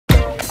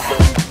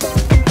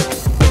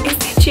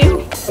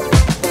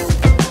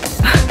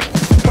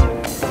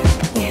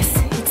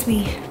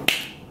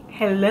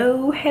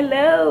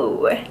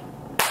Hello.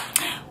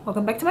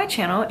 Welcome back to my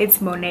channel.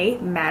 It's Monet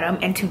Madam,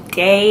 and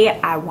today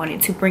I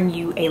wanted to bring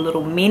you a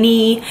little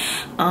mini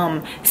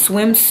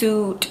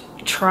swimsuit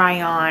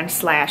try on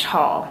slash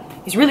haul.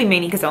 It's really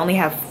mini because I only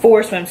have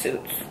 4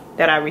 swimsuits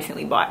that I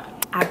recently bought.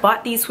 I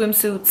bought these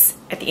swimsuits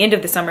at the end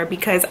of the summer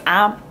because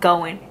I'm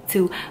going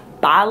to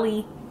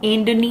Bali,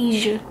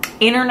 Indonesia,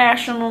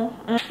 international.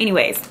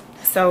 Anyways,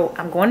 so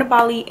I'm going to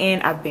Bali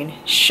and I've been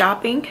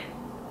shopping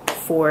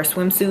for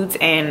swimsuits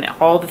and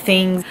all the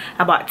things.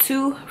 I bought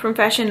 2 from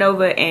Fashion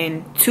Nova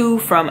and 2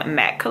 from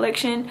MAC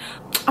collection.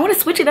 I want to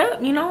switch it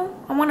up, you know.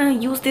 I want to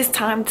use this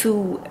time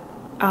to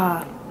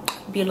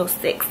be a little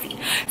sexy.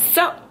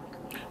 So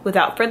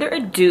without further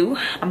ado,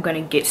 I'm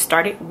gonna get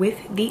started with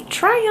the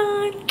try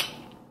on.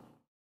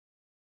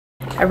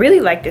 I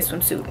really like this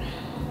swimsuit.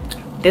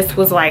 This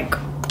was like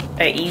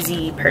an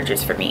easy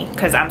purchase for me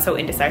because I'm so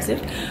indecisive,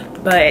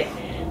 but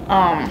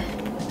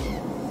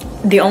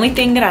the only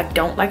thing that I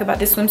don't like about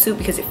this swimsuit,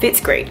 because it fits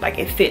great, like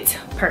it fits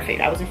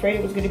perfect. I was afraid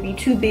it was gonna be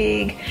too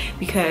big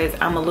because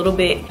I'm a little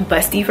bit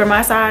busty for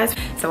my size,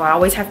 so I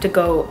always have to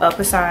go up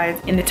a size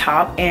in the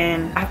top,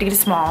 and I have to get a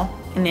small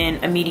and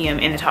then a medium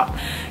in the top.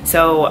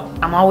 So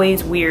I'm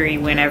always weary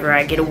whenever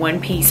I get a one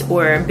piece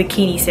or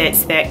bikini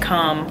sets that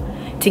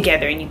come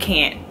together and you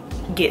can't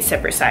get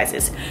separate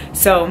sizes.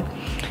 So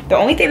the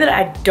only thing that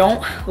I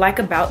don't like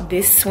about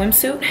this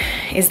swimsuit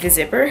is the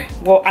zipper.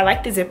 Well, I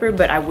like the zipper,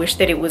 but I wish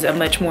that it was a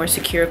much more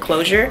secure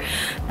closure.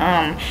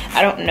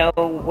 I don't know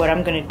what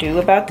I'm gonna do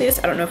about this.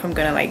 I don't know if I'm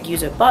gonna like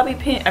use a bobby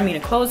pin, a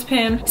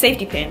clothespin,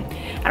 safety pin.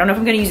 I don't know if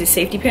I'm gonna use a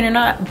safety pin or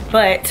not,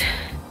 but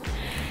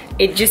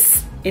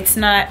it's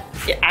not,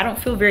 I don't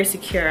feel very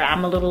secure.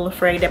 I'm a little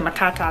afraid that my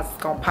tatas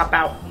is gonna pop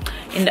out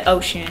in the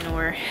ocean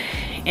or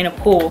in a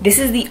pool. This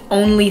is the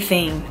only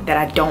thing that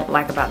I don't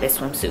like about this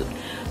swimsuit.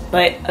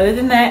 But other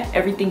than that,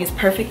 everything is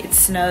perfect. It's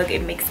snug.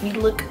 It makes me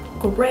look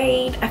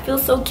great. I feel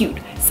so cute.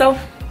 So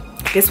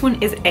this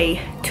one is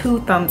a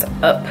 2 thumbs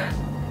up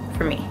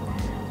for me.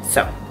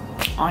 So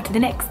on to the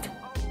next.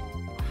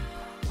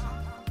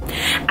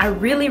 I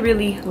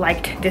really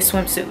liked this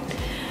swimsuit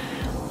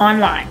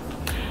online.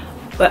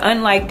 But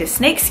unlike the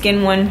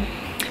snakeskin one,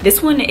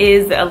 this one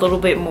is a little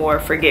bit more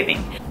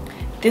forgiving.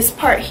 This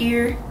part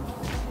here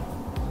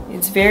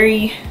is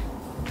very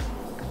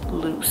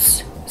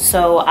loose.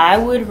 So I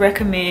would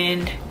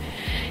recommend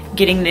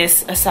getting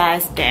this a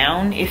size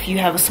down if you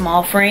have a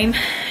small frame,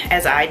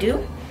 as I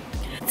do.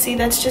 See,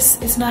 that's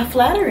just, it's not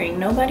flattering.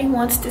 Nobody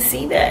wants to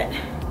see that.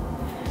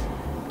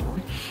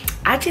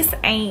 I just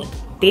ain't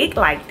thick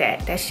like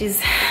that. That's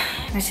just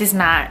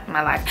not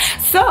my life.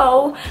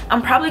 So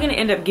I'm probably gonna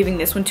end up giving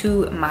this one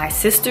to my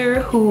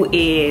sister, who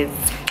is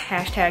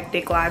hashtag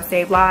thick lives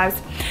save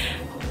lives.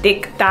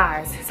 Thick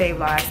thighs save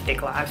lives,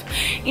 thick lives.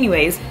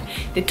 Anyways,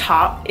 the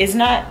top is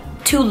not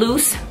too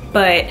loose,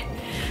 but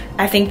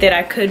I think that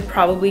I could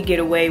probably get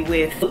away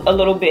with a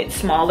little bit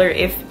smaller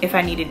if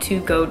I needed to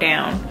go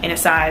down in a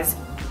size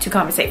to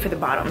compensate for the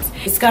bottoms.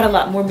 It's got a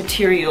lot more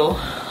material,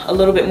 a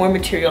little bit more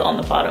material on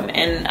the bottom,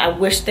 and I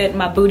wish that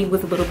my booty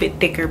was a little bit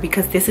thicker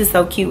because this is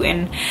so cute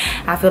and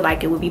I feel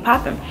like it would be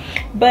popping,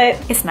 but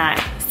it's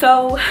not.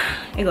 So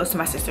it goes to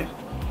my sister.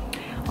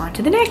 On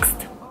to the next.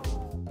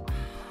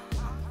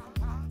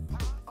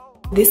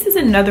 This is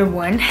another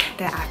one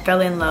that I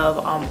fell in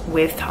love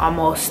with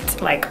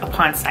almost like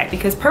upon sight,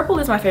 because purple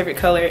is my favorite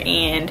color,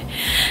 and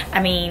I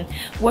mean,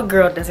 what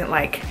girl doesn't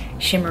like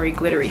shimmery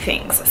glittery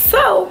things?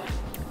 So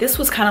this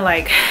was kind of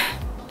like,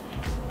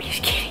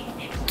 bitch,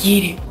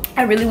 get it.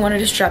 I really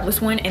wanted a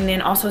strapless one, and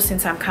then also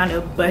since I'm kind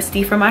of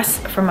busty for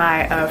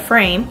my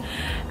frame,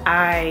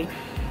 I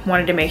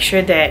wanted to make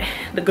sure that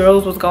the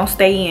girls was gonna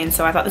stay in.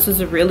 So I thought this was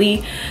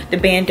the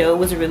bandeau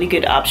was a really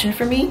good option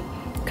for me,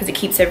 because it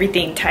keeps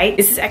everything tight.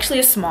 This is actually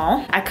a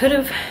small. I could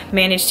have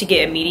managed to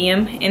get a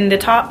medium in the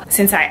top.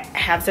 Since I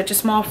have such a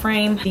small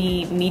frame,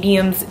 the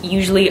mediums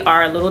usually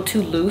are a little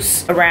too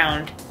loose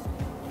around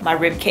my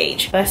rib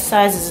cage. Bust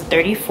size is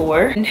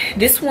 34. And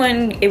this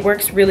one, it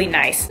works really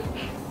nice.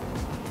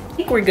 I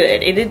think we're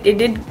good. It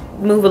did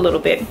move a little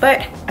bit, but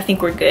I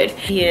think we're good.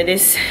 Yeah,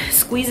 this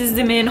squeezes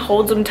them in,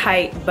 holds them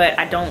tight, but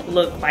I don't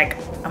look like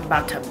I'm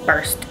about to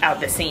burst out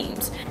the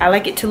seams. I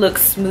like it to look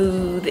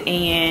smooth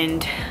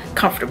and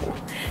comfortable.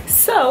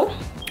 So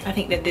I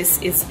think that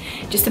this is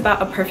just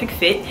about a perfect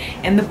fit,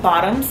 and the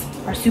bottoms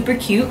are super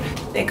cute.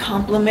 They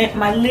complement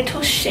my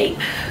little shape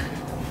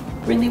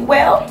really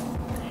well.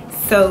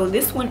 So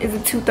this one is a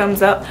 2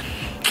 thumbs up.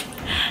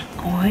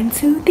 On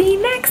to the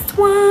next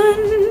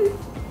one.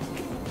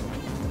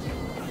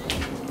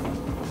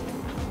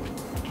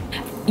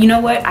 You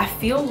know what? I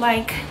feel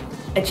like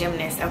a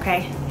gymnast,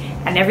 okay?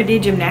 I never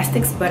did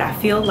gymnastics, but I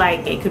feel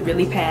like it could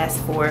really pass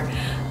for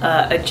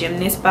a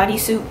gymnast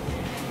bodysuit.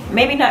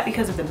 Maybe not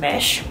because of the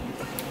mesh,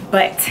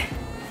 but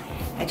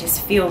I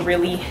just feel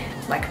really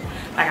like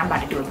I'm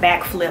about to do a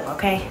backflip,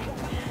 okay?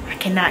 I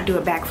cannot do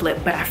a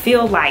backflip, but I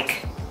feel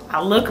like,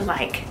 I look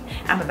like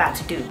I'm about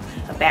to do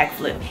a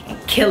backflip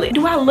and kill it.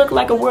 Do I look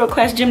like a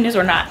world-class gymnast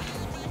or not?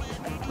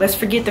 Let's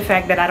forget the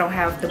fact that I don't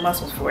have the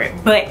muscles for it,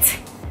 but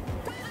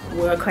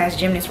world-class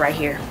gymnast right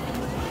here.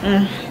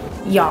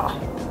 Y'all,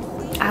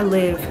 I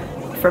live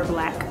for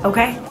black,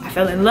 okay? I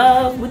fell in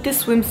love with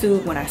this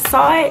swimsuit when I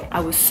saw it.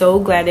 I was so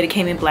glad that it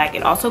came in black.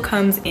 It also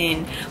comes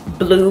in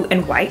blue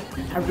and white.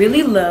 I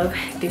really love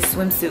this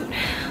swimsuit.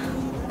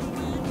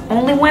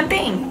 Only one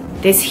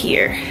thing, this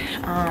here.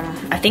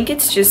 I think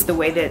it's just the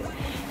way that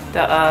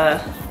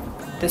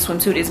the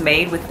swimsuit is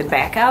made with the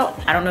back out.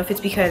 I don't know if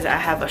it's because I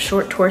have a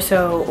short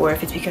torso or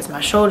if it's because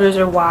my shoulders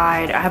are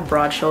wide. I have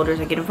broad shoulders.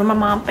 I get them from my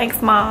mom.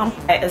 Thanks, Mom.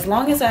 As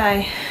long as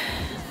I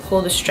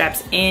pull the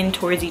straps in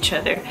towards each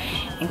other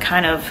and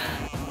kind of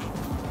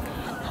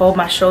hold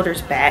my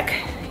shoulders back,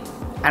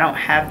 I don't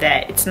have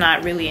that. It's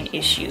not really an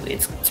issue.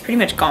 It's pretty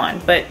much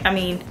gone. But I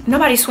mean,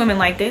 nobody's swimming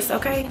like this,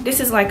 okay? This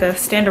is like a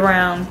stand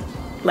around,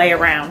 lay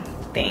around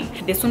thing.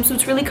 This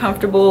swimsuit's really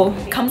comfortable.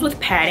 It comes with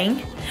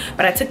padding,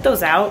 but I took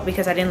those out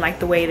because I didn't like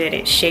the way that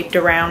it shaped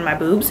around my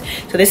boobs.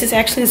 So this is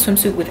actually a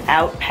swimsuit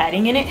without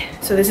padding in it.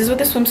 So this is what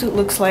the swimsuit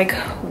looks like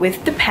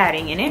with the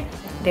padding in it.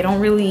 They don't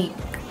really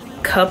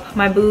cup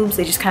my boobs,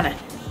 they just kind of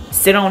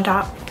sit on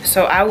top.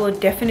 So I will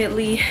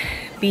definitely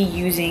be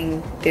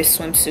using this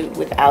swimsuit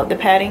without the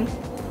padding.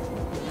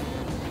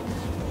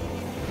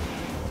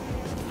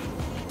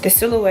 The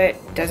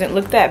silhouette doesn't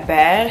look that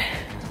bad.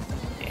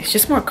 It's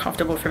just more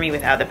comfortable for me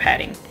without the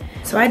padding.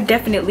 So I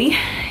definitely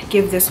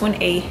give this one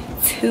a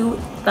 2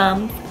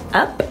 thumbs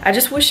up.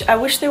 I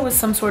wish there was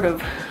some sort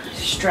of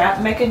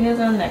strap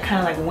mechanism that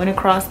kind of like went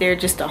across there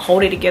just to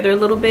hold it together a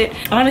little bit.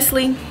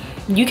 Honestly,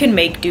 you can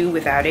make do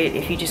without it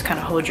if you just kind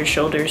of hold your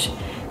shoulders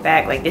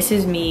back. Like this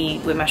is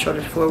me with my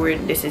shoulders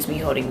forward. This is me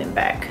holding them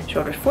back.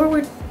 Shoulders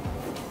forward,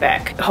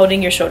 back.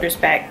 Holding your shoulders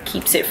back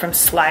keeps it from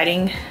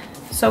sliding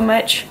so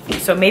much.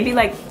 So maybe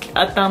like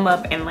a thumb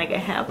up and like a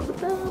half of a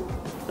thumb.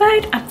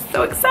 But I'm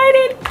so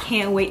excited.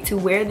 Can't wait to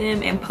wear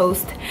them and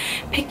post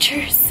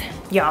pictures.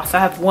 Y'all, so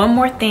I have one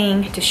more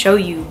thing to show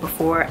you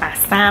before I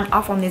sign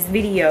off on this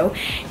video.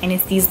 And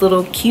it's these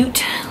little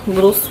cute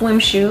little swim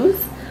shoes.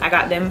 I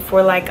got them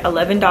for like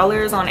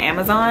 $11 on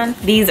Amazon.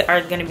 These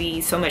are gonna be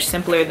so much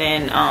simpler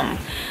than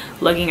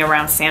lugging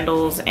around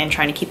sandals and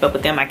trying to keep up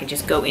with them. I could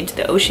just go into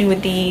the ocean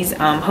with these.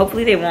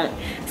 Hopefully they won't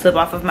slip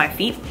off of my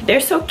feet. They're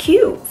so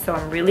cute. So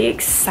I'm really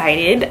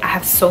excited. I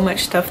have so much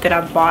stuff that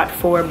I bought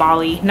for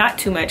Bali. Not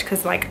too much,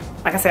 cause like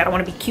I said, I don't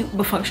wanna be cute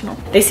but functional.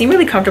 They seem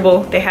really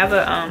comfortable. They have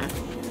a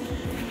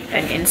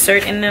an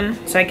insert in them.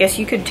 So I guess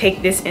you could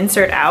take this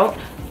insert out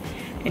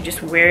and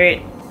just wear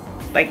it.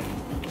 Like,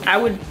 I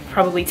would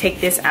probably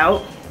take this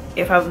out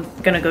if I'm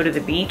gonna go to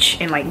the beach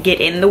and like get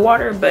in the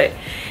water, but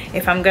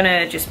if I'm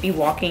gonna just be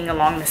walking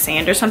along the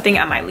sand or something,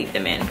 I might leave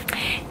them in.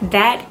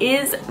 That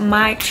is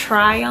my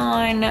try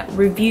on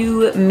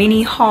review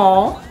mini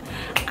haul.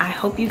 I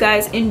hope you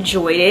guys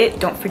enjoyed it.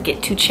 Don't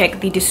forget to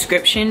check the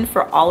description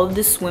for all of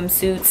the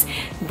swimsuits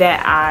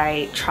that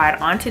I tried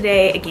on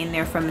today. Again,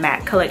 they're from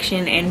MAC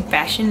Collection and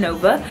Fashion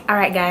Nova. All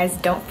right guys,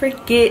 don't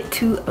forget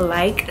to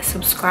like,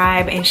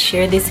 subscribe, and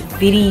share this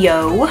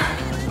video.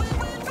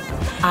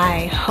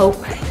 I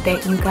hope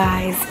that you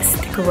guys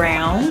stick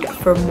around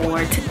for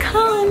more to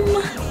come.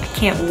 I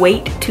can't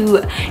wait to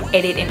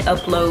edit and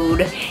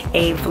upload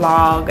a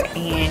vlog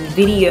and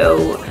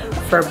video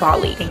for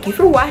Bali. Thank you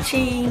for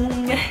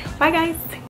watching. Bye guys.